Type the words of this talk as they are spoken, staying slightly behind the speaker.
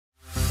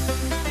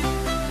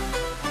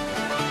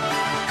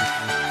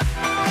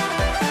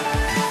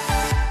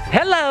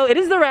Hello, it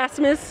is the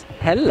Rasmus.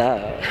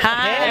 Hello.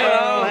 Hi.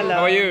 Hello. Hello.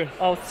 How are you?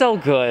 Oh, so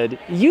good.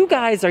 You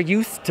guys are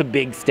used to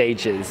big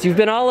stages. You've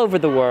been all over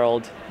the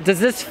world.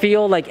 Does this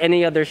feel like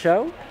any other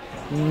show?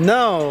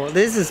 No,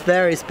 this is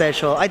very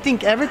special. I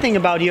think everything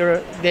about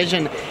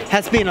Eurovision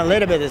has been a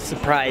little bit of a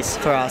surprise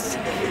for us.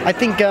 I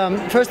think,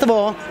 first of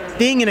all,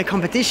 being in a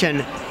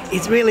competition,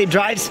 it really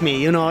drives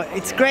me, you know.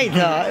 It's great.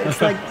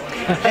 It's like,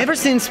 ever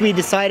since we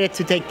decided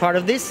to take part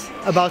of this,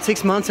 about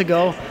 6 months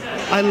ago,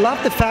 I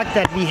love the fact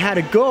that we had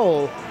a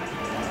goal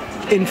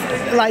in,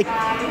 like,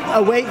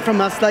 away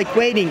from us, like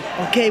waiting.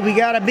 Okay, we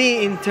gotta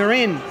be in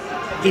Turin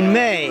in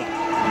May.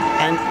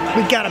 And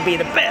we gotta be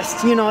the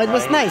best, you know. It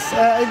was nice.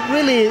 It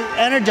really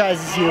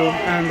energizes you,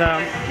 and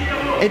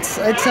it's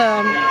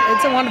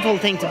a wonderful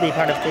thing to be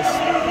part of this.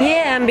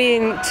 Yeah, and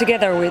being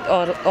together with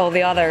all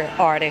the other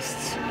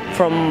artists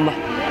from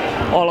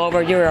all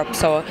over Europe,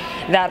 so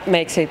that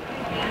makes it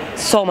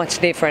so much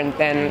different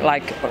than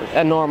like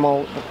a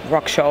normal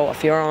rock show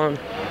of your own.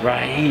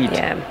 Right.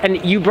 Yeah.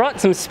 And you brought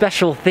some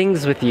special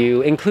things with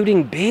you,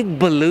 including big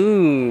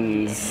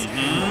balloons.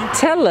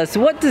 Tell us,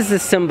 what does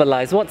this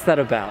symbolize? What's that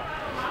about?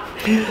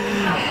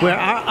 Where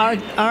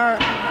our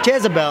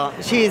Jezebel,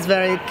 she is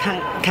very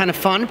kind of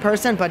fun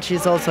person, but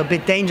she's also a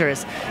bit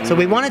dangerous. So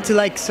we wanted to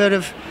like sort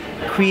of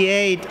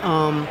create,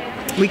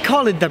 we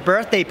call it the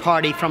birthday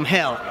party from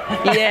hell.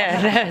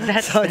 Yeah,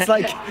 that's So it's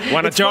like,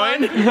 Wanna it's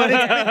join? fun, but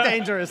it's a bit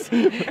dangerous.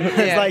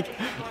 It's like,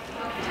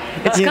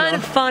 it's you kind know.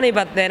 of funny,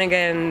 but then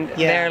again,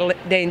 Yeah. they're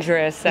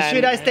dangerous. And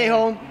Should I stay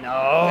home?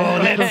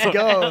 No, let's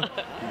go.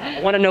 I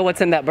want to know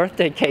what's in that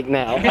birthday cake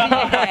now.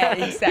 Yeah,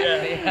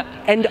 exactly.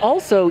 And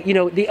also, you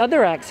know, the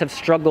other acts have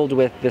struggled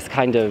with this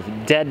kind of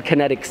dead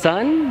kinetic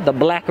sun, the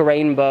black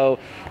rainbow.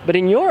 But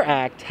in your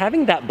act,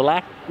 having that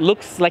black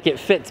looks like it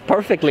fits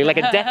perfectly, like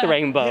a death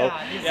rainbow.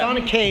 Yeah, the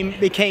sun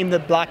became the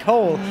black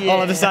hole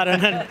all of a sudden,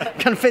 and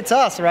kind of fits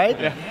us, right?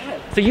 Yeah.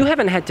 So you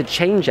haven't had to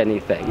change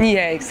anything.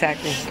 Yeah,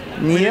 exactly.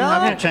 We didn't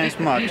have to change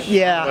much.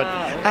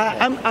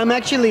 Yeah, I'm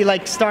actually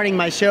like starting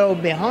my show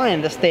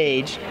behind the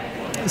stage,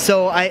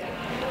 so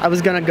I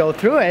was gonna go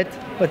through it,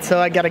 but so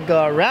I gotta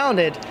go around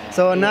it.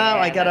 So now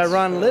I gotta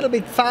run a little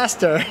bit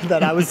faster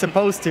than I was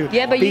supposed to.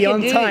 Yeah, but be you can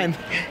on do time.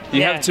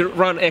 You Yeah. have to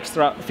run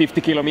extra 50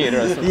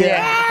 kilometers.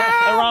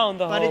 Around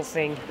the But whole it's-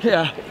 thing.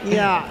 Yeah.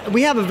 Yeah,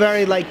 we have a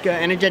very like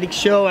energetic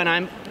show,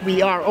 and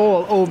we are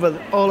all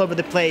over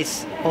the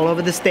place, all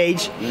over the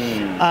stage,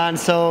 and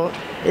so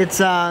it's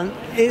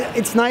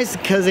nice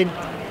because it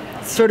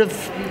sort of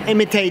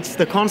imitates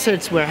the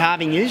concerts we're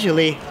having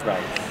usually.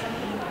 Right.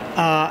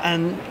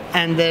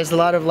 And there's a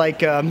lot of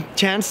like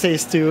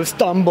chances to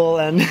stumble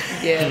and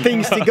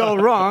things to go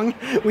wrong,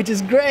 which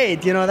is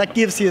great. You know, that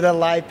gives you the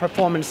live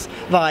performance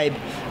vibe,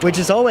 which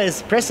is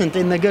always present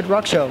in a good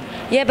rock show.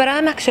 Yeah, but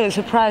I'm actually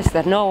surprised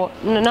that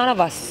none of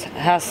us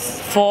has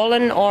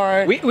fallen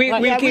or. We'll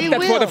Yeah, keep we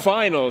that for will. the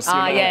finals. you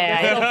know.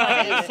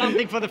 Yeah.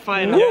 Something for the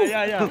final.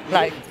 Yeah.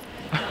 Like,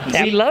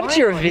 We loved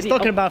your He's video.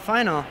 talking about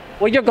final.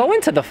 Well, you're going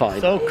to the final.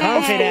 So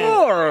confident. Of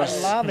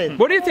course. I love it.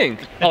 What do you think?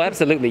 Oh,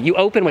 absolutely. You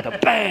open with a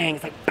bang.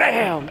 It's like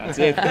bam. That's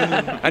it.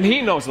 And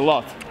he knows a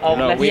lot. You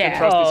know, we can yeah.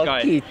 trust this Oh,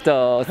 guy.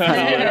 Kiitos.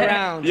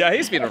 Around. Yeah,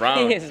 he's been around.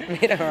 he has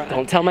been around.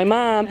 Don't tell my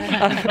mom.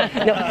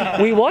 No,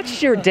 we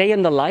watched your day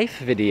in the life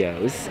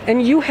videos, and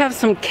you have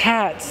some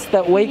cats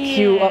that wake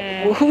you up.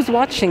 Who's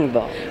watching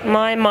them?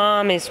 My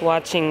mom is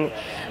watching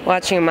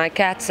my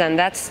cats, and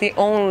that's the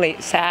only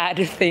sad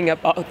thing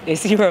about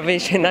this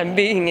Eurovision. I'm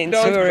being in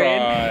Don't Turin.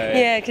 cry.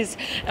 Yeah, because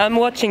I'm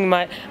watching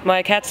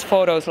my cat's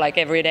photos like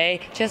every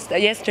day. Just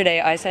yesterday,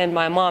 I sent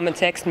my mom a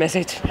text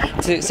message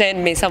to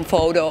send me some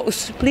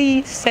photos.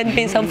 Please send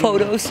me some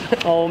photos.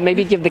 Oh,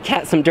 maybe give the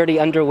cat some dirty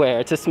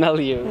underwear to smell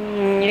you.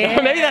 Yeah.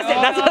 Or maybe that's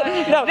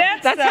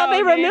how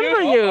they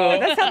remember you.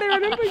 That's how they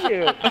remember you.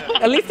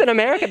 At least in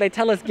America, they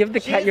tell us give the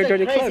cat your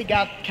dirty crazy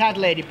clothes. cat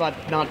lady, but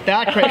not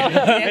that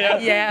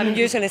crazy. Yeah, I'm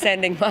usually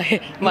sending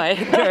my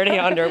dirty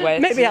underwear.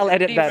 Maybe I'll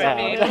edit that out.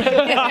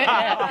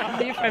 out.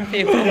 Different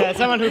people. Yeah,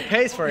 someone who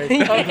pays for it.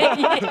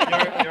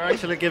 You're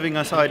actually giving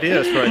us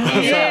ideas right now.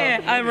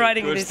 Yeah, I'm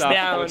writing Good this stuff,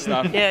 down. good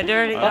stuff. Yeah,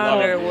 dirty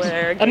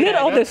underwear. Amid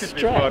all this Could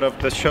be part stress.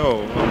 of the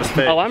show on the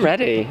stage. Oh, I'm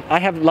ready. I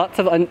have lots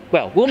of,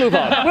 well, we'll move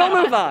on.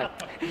 We'll move on.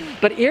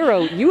 But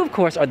Eero, you of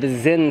course are the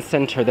Zen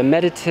center, the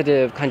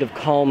meditative, kind of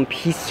calm,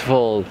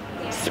 peaceful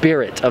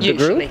spirit of the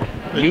Usually. group.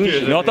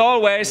 Usually. Not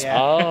always.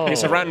 Oh.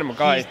 He's a random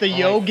guy. He's the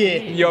yogi.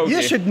 Yogi.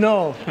 You should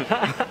know.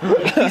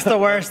 He's the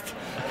worst.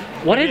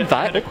 What I had a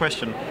advice?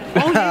 question.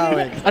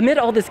 Amid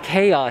all this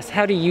chaos,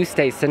 how do you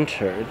stay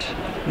centered?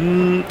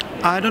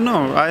 I don't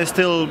know. I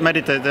still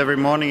meditate every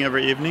morning,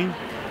 every evening,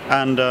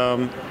 and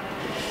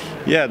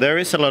yeah, there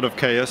is a lot of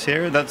chaos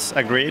here. That's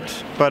agreed.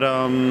 But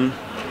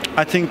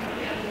I think,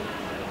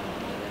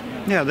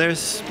 yeah,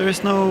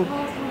 there's no.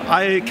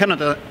 I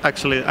cannot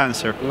actually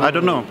answer. I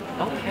don't know.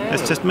 Okay.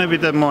 It's just maybe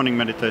the morning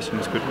meditation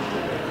is good.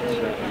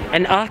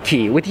 And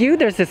Aki, with you,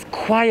 there's this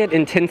quiet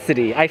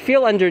intensity. I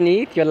feel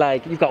underneath,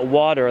 you've got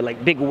water,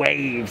 like big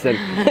waves. And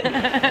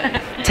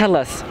tell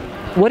us,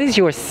 what is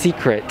your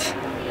secret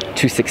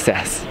to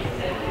success?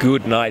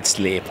 Good night's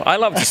sleep. I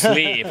love to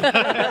sleep.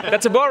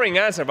 That's a boring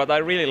answer, but I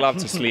really love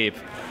to sleep.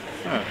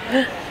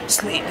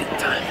 Sleeping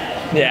time.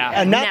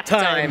 Yeah. Nap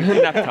time.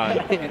 Nap time.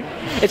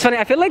 It's funny,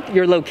 I feel like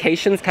your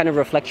locations kind of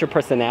reflect your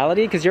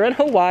personality because you're in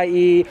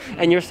Hawaii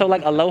and you're so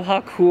like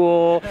aloha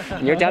cool.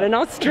 And you're down in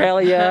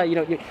Australia, you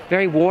know, you're a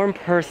very warm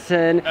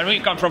person. And we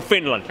come from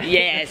Finland.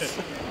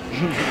 Yes.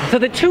 So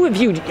the two of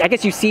you, I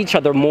guess you see each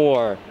other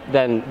more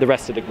than the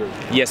rest of the group.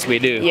 Yes, we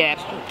do. Yeah.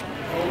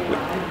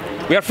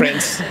 We are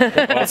friends.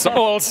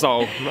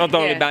 also, not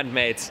only Yeah.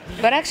 bandmates.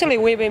 But actually,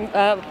 we've been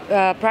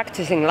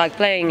practicing, like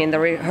playing in the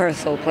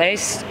rehearsal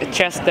place,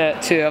 just the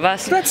two of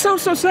us. That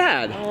sounds so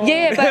sad.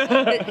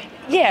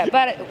 Yeah,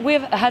 but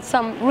we've had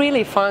some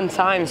really fun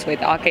times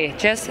with Aki.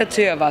 Just the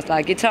two of us,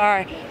 like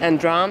guitar and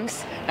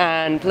drums,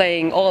 and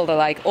playing all the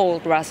like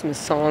old Rasmus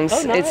songs.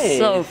 Oh, nice. It's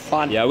so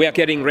fun. Yeah, we are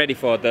getting ready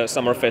for the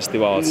summer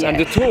festivals and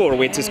the tour,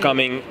 which is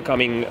coming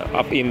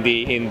up in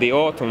the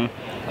autumn.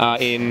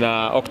 In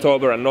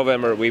October and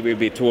November, we will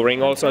be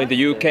touring also in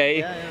the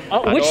UK.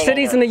 Oh, which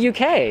cities in the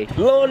UK?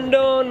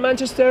 London,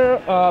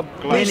 Manchester,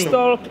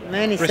 Bristol,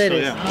 Many Bristol,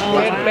 cities.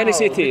 yeah. many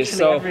cities.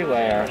 So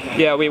Everywhere.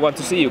 yeah, we want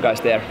to see you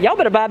guys there. Y'all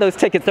better buy those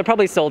tickets. They're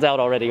probably sold out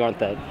already, aren't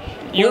they?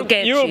 We'll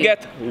get You'll you.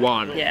 get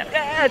one. Yeah.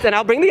 Yes, and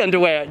I'll bring the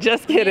underwear.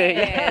 Just kidding.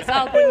 Yes,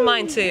 I'll bring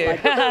mine too.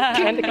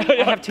 And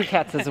I have two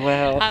cats as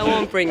well. I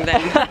won't bring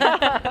them.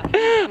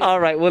 All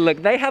right, well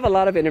look, they have a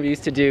lot of interviews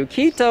to do.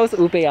 Kiitos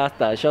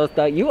upeasta,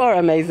 Shosta, you are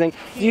amazing.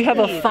 Do you have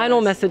a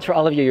final message for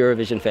all of your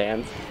Eurovision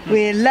fans?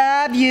 We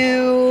love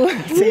you.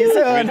 See you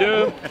soon. We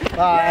do.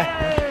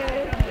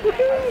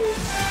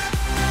 Bye.